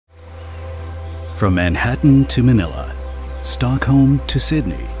From Manhattan to Manila, Stockholm to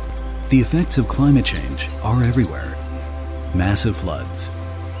Sydney, the effects of climate change are everywhere. Massive floods,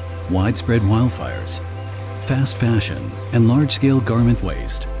 widespread wildfires, fast fashion, and large-scale garment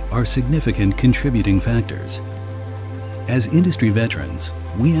waste are significant contributing factors. As industry veterans,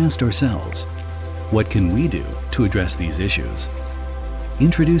 we asked ourselves, what can we do to address these issues?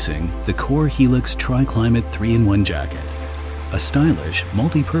 Introducing the COOR Helix Tri-Climate 3-in-1 Jacket, a stylish,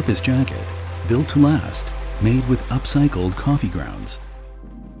 multi-purpose jacket built to last, made with upcycled coffee grounds.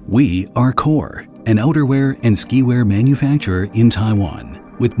 We are COOR, an outerwear and skiwear manufacturer in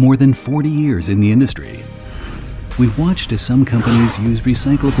Taiwan with more than 40 years in the industry. We've watched as some companies use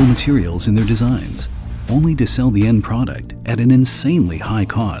recyclable materials in their designs, only to sell the end product at an insanely high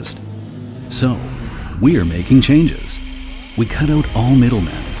cost. So, we are making changes. We cut out all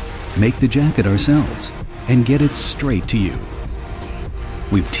middlemen, make the jacket ourselves, and get it straight to you.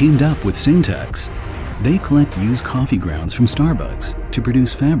 We've teamed up with Syntex. They collect used coffee grounds from Starbucks to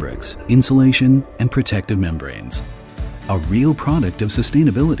produce fabrics, insulation, and protective membranes. A real product of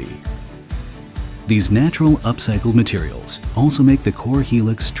sustainability. These natural upcycled materials also make the COOR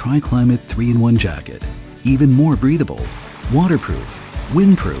Helix Tri-Climate 3-in-1 Jacket even more breathable, waterproof,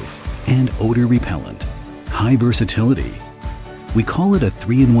 windproof, and odor repellent. High versatility. We call it a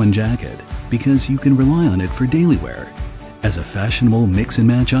 3-in-1 jacket because you can rely on it for daily wear, as a fashionable mix and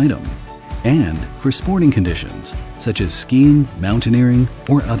match item, and for sporting conditions such as skiing, mountaineering,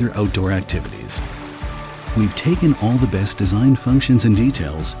 or other outdoor activities. We've taken all the best design functions and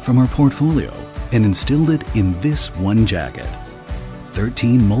details from our portfolio and instilled it in this one jacket.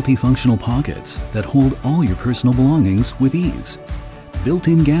 13 multifunctional pockets that hold all your personal belongings with ease.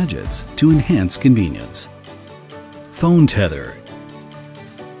 Built-in gadgets to enhance convenience. Phone tether.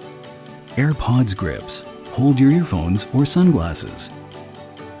 AirPods grips. Hold your earphones or sunglasses.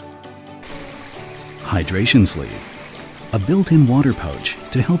 Hydration sleeve. A built-in water pouch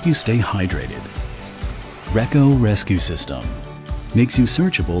to help you stay hydrated. Reco rescue system. Makes you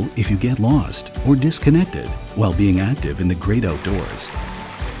searchable if you get lost or disconnected while being active in the great outdoors.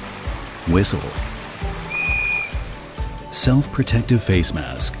 Whistle. Self-protective face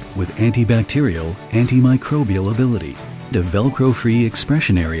mask with antibacterial, antimicrobial ability. The Velcro-free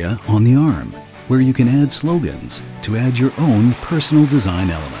expression area on the arm, where you can add slogans to add your own personal design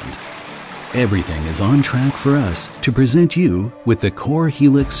element. Everything is on track for us to present you with the COOR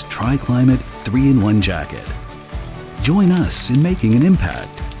Helix Tri-Climate 3-in-1 Jacket. Join us in making an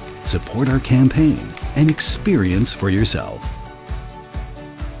impact, support our campaign, and experience for yourself.